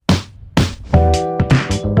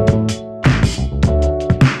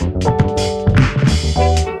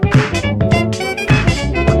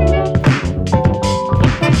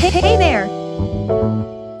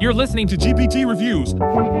listening to GPT Reviews,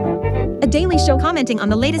 a daily show commenting on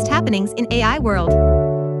the latest happenings in AI world.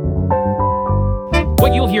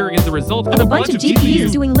 What you'll hear is the result Of a bunch of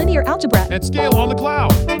GPUs doing linear algebra. at scale on the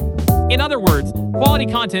cloud, In other words, quality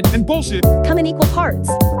content. and bullshit. Come in equal parts.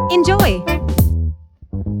 Enjoy!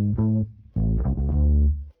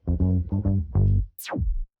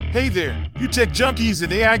 Hey there, you tech junkies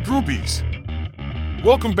and AI groupies.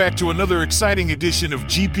 Welcome back to another exciting edition of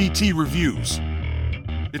GPT Reviews.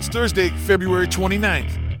 It's Thursday, February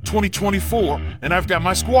 29th, 2024, and I've got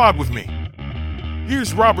my squad with me.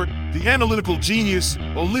 Here's Robert, the analytical genius,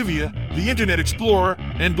 Olivia, the internet explorer,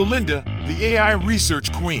 and Belinda, the AI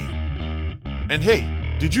research queen. And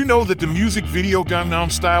hey, did you know that the music video Gangnam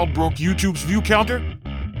Style broke YouTube's view counter?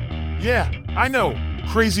 Yeah, I know,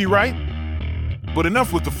 crazy right? But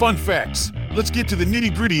enough with the fun facts. Let's get to the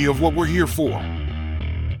nitty-gritty of what we're here for.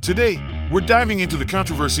 Today, we're diving into the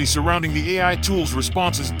controversy surrounding the AI tool's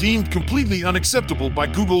responses deemed completely unacceptable by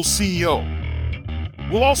Google's CEO.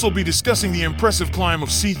 We'll also be discussing the impressive climb of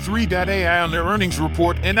C3.ai on their earnings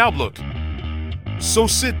report and outlook. So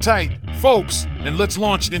sit tight, folks, and let's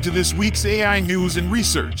launch into this week's AI news and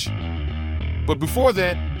research. But before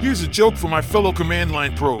that, here's a joke for my fellow command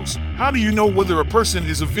line pros. How do you know whether a person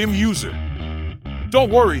is a Vim user? Don't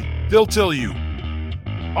worry, they'll tell you.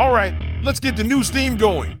 All right, let's get the news theme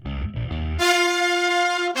going.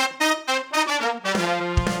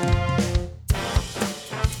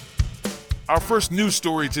 Our first news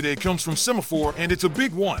story today comes from Semaphore, and it's a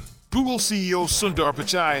big one. Google CEO Sundar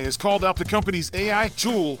Pichai has called out the company's AI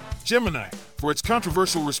tool, Gemini, for its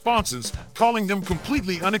controversial responses, calling them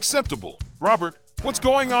completely unacceptable. Robert, what's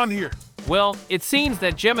going on here? Well, it seems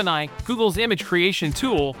that Gemini, Google's image creation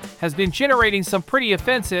tool, has been generating some pretty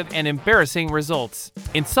offensive and embarrassing results.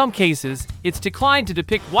 In some cases, it's declined to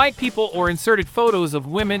depict white people or inserted photos of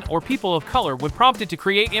women or people of color when prompted to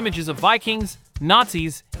create images of Vikings,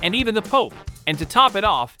 Nazis, and even the Pope. And to top it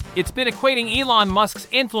off, it's been equating Elon Musk's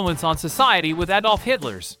influence on society with Adolf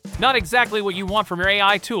Hitler's. Not exactly what you want from your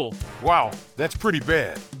AI tool. Wow, that's pretty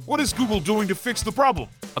bad. What is Google doing to fix the problem?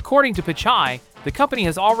 According to Pichai, the company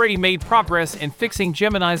has already made progress in fixing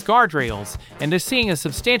Gemini's guardrails and is seeing a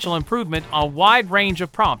substantial improvement on a wide range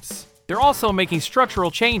of prompts. They're also making structural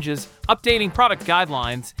changes, updating product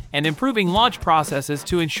guidelines, and improving launch processes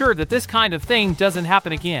to ensure that this kind of thing doesn't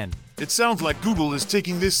happen again. It sounds like Google is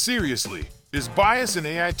taking this seriously. Is bias in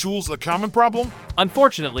AI tools a common problem?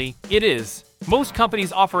 Unfortunately, it is. Most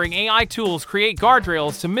companies offering AI tools create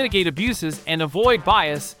guardrails to mitigate abuses and avoid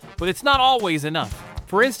bias, but it's not always enough.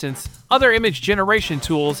 For instance, other image generation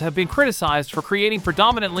tools have been criticized for creating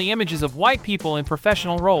predominantly images of white people in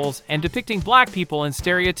professional roles and depicting black people in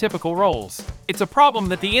stereotypical roles. It's a problem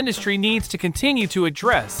that the industry needs to continue to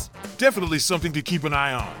address. Definitely something to keep an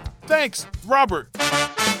eye on. Thanks, Robert.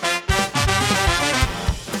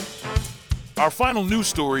 Our final news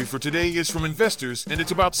story for today is from investors, and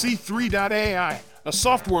it's about C3.ai, a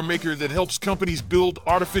software maker that helps companies build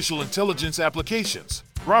artificial intelligence applications.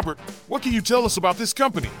 Robert, what can you tell us about this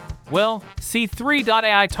company? Well,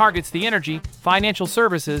 C3.ai targets the energy, financial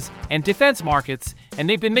services, and defense markets, and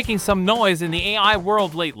they've been making some noise in the AI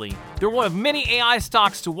world lately. They're one of many AI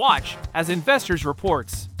stocks to watch, as investors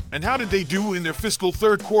reports. And how did they do in their fiscal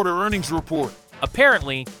third quarter earnings report?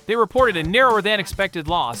 Apparently, they reported a narrower-than-expected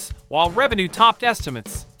loss, while revenue topped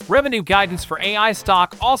estimates. Revenue guidance for AI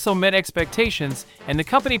stock also met expectations, and the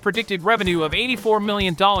company predicted revenue of $84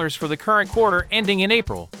 million for the current quarter ending in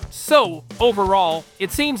April. So, overall,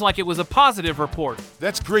 it seems like it was a positive report.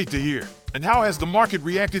 That's great to hear. And how has the market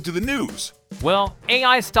reacted to the news? Well,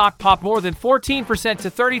 AI stock popped more than 14%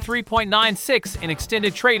 to 33.96 in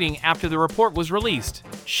extended trading after the report was released.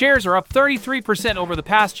 Shares are up 33% over the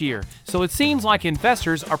past year, so it seems like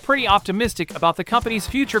investors are pretty optimistic about the company's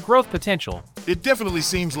future growth potential. It definitely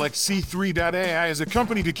seems like C3.ai is a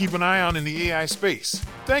company to keep an eye on in the AI space.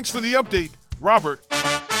 Thanks for the update, Robert.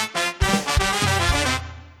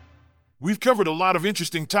 We've covered a lot of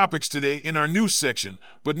interesting topics today in our news section,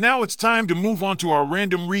 but now it's time to move on to our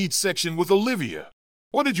random read section with Olivia.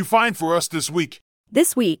 What did you find for us this week?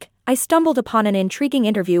 This week, I stumbled upon an intriguing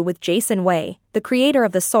interview with Jason Wei, the creator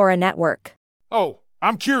of the Sora network. Oh,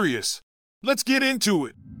 I'm curious. Let's get into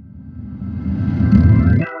it.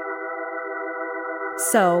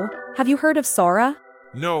 So, have you heard of Sora?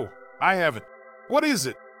 No, I haven't. What is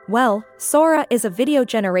it? Well, Sora is a video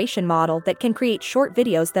generation model that can create short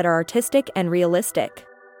videos that are artistic and realistic.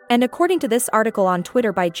 And according to this article on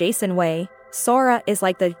Twitter by Jason Wei, Sora is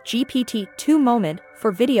like the GPT-2 moment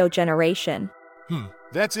for video generation.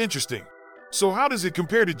 That's interesting. So how does it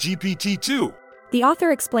compare to GPT-2? The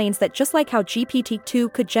author explains that just like how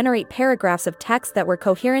GPT-2 could generate paragraphs of text that were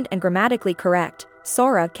coherent and grammatically correct,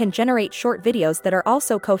 Sora can generate short videos that are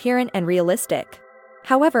also coherent and realistic.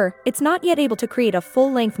 However, it's not yet able to create a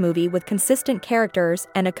full-length movie with consistent characters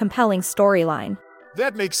and a compelling storyline.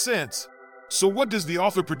 That makes sense. So what does the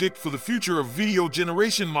author predict for the future of video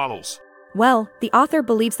generation models? Well, the author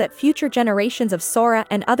believes that future generations of Sora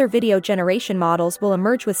and other video generation models will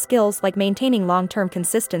emerge with skills like maintaining long-term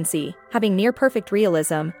consistency, having near-perfect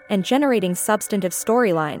realism, and generating substantive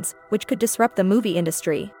storylines, which could disrupt the movie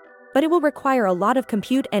industry. But it will require a lot of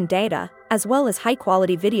compute and data, as well as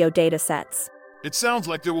high-quality video datasets. It sounds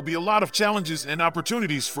like there will be a lot of challenges and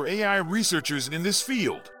opportunities for AI researchers in this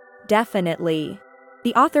field. Definitely.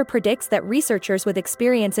 The author predicts that researchers with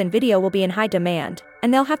experience in video will be in high demand,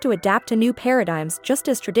 and they'll have to adapt to new paradigms just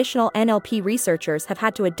as traditional NLP researchers have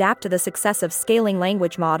had to adapt to the success of scaling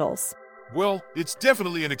language models. Well, it's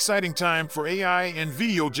definitely an exciting time for AI and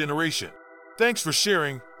video generation. Thanks for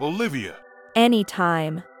sharing, Olivia.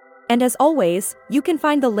 Anytime. And as always, you can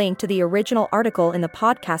find the link to the original article in the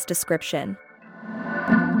podcast description.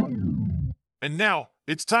 And now,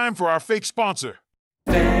 it's time for our fake sponsor.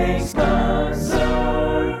 Fake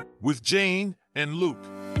sponsor. With Jane and Luke.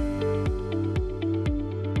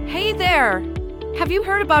 Hey there! Have you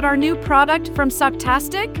heard about our new product from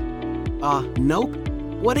Sucktastic? Nope.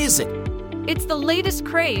 What is it? It's the latest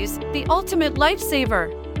craze, the ultimate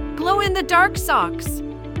lifesaver. Glow-in-the-dark socks.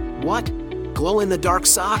 What? Glow-in-the-dark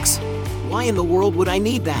socks? Why in the world would I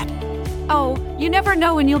need that? Oh, you never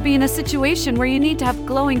know when you'll be in a situation where you need to have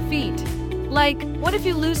glowing feet. Like, what if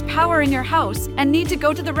you lose power in your house and need to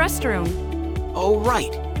go to the restroom? Oh,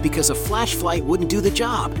 right. Because a flashlight wouldn't do the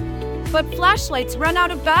job. But flashlights run out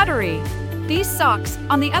of battery. These socks,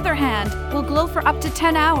 on the other hand, will glow for up to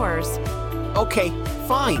 10 hours. Okay,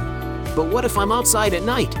 fine. But what if I'm outside at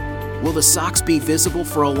night? Will the socks be visible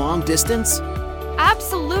for a long distance?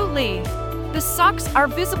 Absolutely! The socks are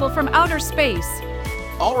visible from outer space.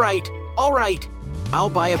 All right. I'll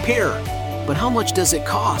buy a pair. But how much does it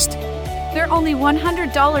cost? They're only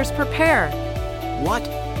 $100 per pair. What?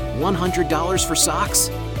 $100 for socks?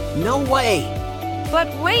 No way!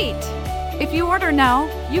 But wait! If you order now,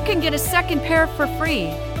 you can get a second pair for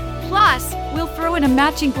free. Plus, we'll throw in a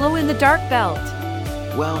matching glow-in-the-dark belt.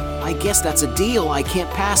 Well, I guess that's a deal I can't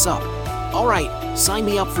pass up. All right, sign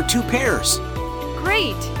me up for 2 pairs.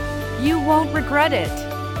 Great! You won't regret it.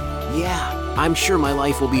 Yeah, I'm sure my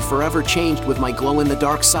life will be forever changed with my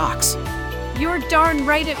glow-in-the-dark socks. You're darn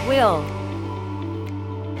right it will.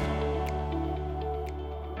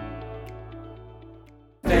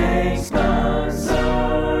 Fake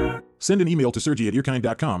sponsor. Send an email to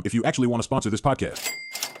sergi@earkind.com if you actually want to sponsor this podcast.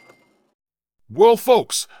 Well,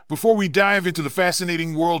 folks, before we dive into the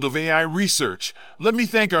fascinating world of AI research, let me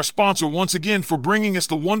thank our sponsor once again for bringing us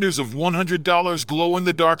the wonders of $100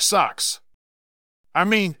 glow-in-the-dark socks. I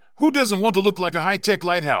mean, who doesn't want to look like a high-tech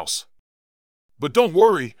lighthouse? But don't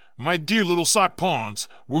worry, my dear little sock pawns,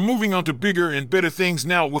 we're moving on to bigger and better things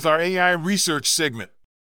now with our AI research segment.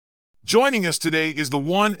 Joining us today is the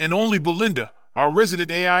one and only Belinda, our resident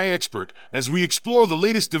AI expert, as we explore the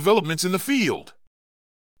latest developments in the field.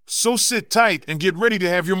 So sit tight and get ready to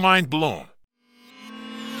have your mind blown.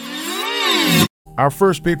 Our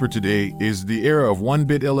first paper today is The Era of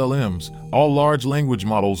 1-Bit LLMs. All large language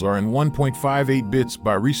models are in 1.58 bits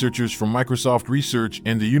by researchers from Microsoft Research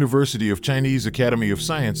and the University of Chinese Academy of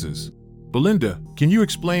Sciences. Belinda, can you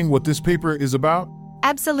explain what this paper is about?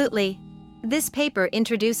 Absolutely. This paper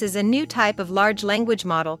introduces a new type of large language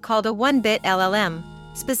model called a 1-bit LLM,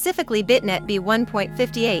 specifically BitNet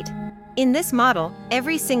B1.58. In this model,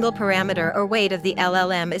 every single parameter or weight of the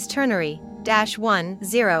LLM is ternary, -1,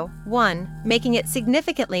 0, 1, making it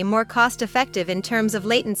significantly more cost-effective in terms of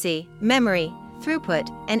latency, memory, throughput,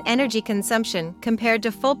 and energy consumption compared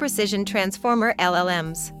to full-precision transformer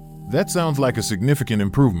LLMs. That sounds like a significant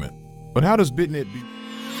improvement. But how does BitNet be?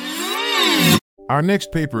 Our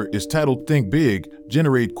next paper is titled Think Big,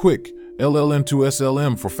 Generate Quick, LLM to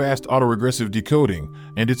SLM for Fast Autoregressive Decoding,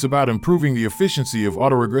 and it's about improving the efficiency of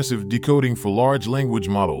autoregressive decoding for large language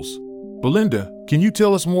models. Belinda, can you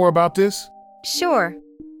tell us more about this? Sure.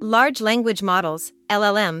 Large language models,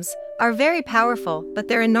 LLMs, are very powerful, but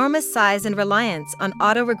their enormous size and reliance on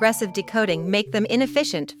autoregressive decoding make them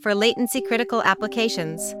inefficient for latency-critical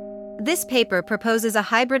applications. This paper proposes a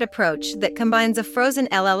hybrid approach that combines a frozen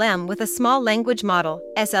LLM with a small language model,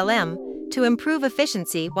 SLM, to improve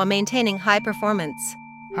efficiency while maintaining high performance.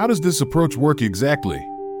 How does this approach work exactly?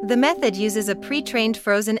 The method uses a pre-trained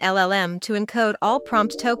frozen LLM to encode all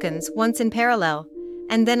prompt tokens once in parallel,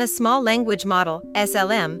 and then a small language model,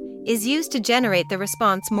 SLM, is used to generate the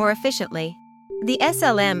response more efficiently. The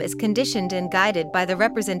SLM is conditioned and guided by the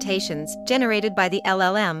representations generated by the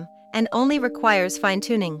LLM and only requires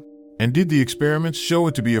fine-tuning. And did the experiments show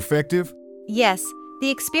it to be effective? Yes, the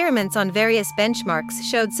experiments on various benchmarks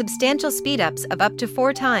showed substantial speedups of up to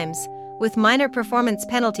 4 times, with minor performance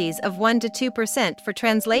penalties of 1 to 2% for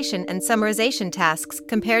translation and summarization tasks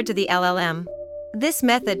compared to the LLM. This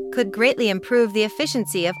method could greatly improve the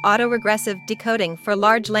efficiency of autoregressive decoding for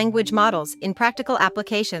large language models in practical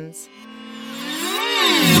applications.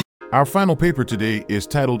 Our final paper today is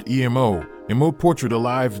titled EMO, Emote Portrait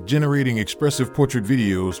Alive, Generating Expressive Portrait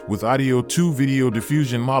Videos with Audio 2 Video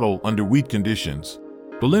Diffusion Model Under Wheat Conditions.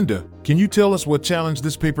 Belinda, can you tell us what challenge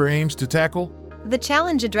this paper aims to tackle? The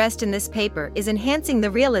challenge addressed in this paper is enhancing the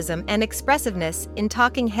realism and expressiveness in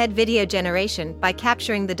talking head video generation by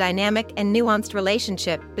capturing the dynamic and nuanced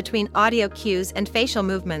relationship between audio cues and facial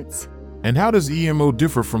movements. And how does EMO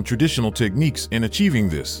differ from traditional techniques in achieving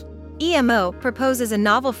this? EMO proposes a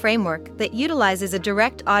novel framework that utilizes a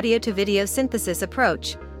direct audio-to-video synthesis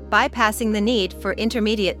approach, bypassing the need for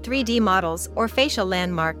intermediate 3D models or facial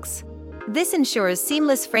landmarks. This ensures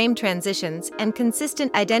seamless frame transitions and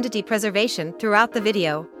consistent identity preservation throughout the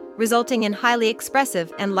video, resulting in highly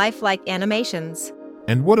expressive and lifelike animations.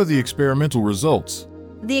 And what are the experimental results?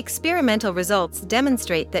 The experimental results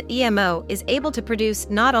demonstrate that EMO is able to produce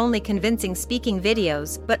not only convincing speaking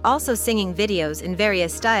videos but also singing videos in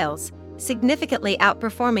various styles, significantly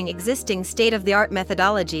outperforming existing state-of-the-art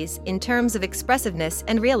methodologies in terms of expressiveness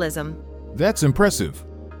and realism. That's impressive.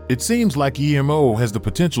 It seems like EMO has the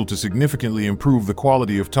potential to significantly improve the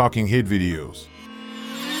quality of talking head videos.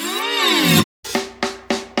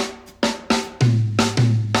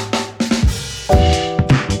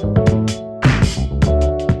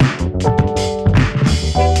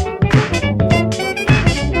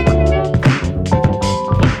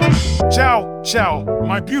 Ciao,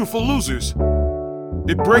 my beautiful losers.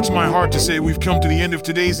 It breaks my heart to say we've come to the end of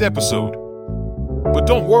today's episode. But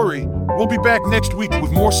don't worry, we'll be back next week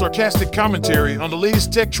with more sarcastic commentary on the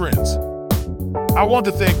latest tech trends. I want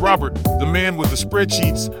to thank Robert, the man with the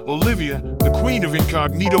spreadsheets, Olivia, the queen of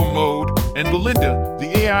incognito mode, and Belinda,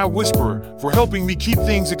 the AI whisperer, for helping me keep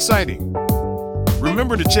things exciting.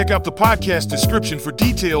 Remember to check out the podcast description for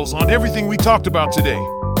details on everything we talked about today.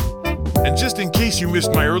 And just in case you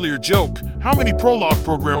missed my earlier joke, how many Prolog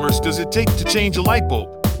programmers does it take to change a light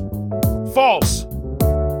bulb? False!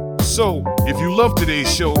 So, if you loved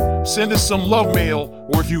today's show, send us some love mail,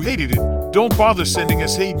 or if you hated it, don't bother sending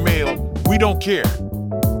us hate mail, we don't care.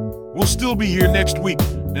 We'll still be here next week,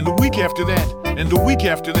 and the week after that, and the week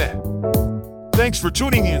after that. Thanks for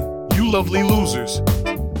tuning in, you lovely losers.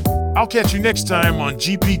 I'll catch you next time on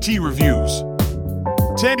GPT Reviews.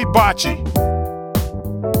 Tandy Bachi.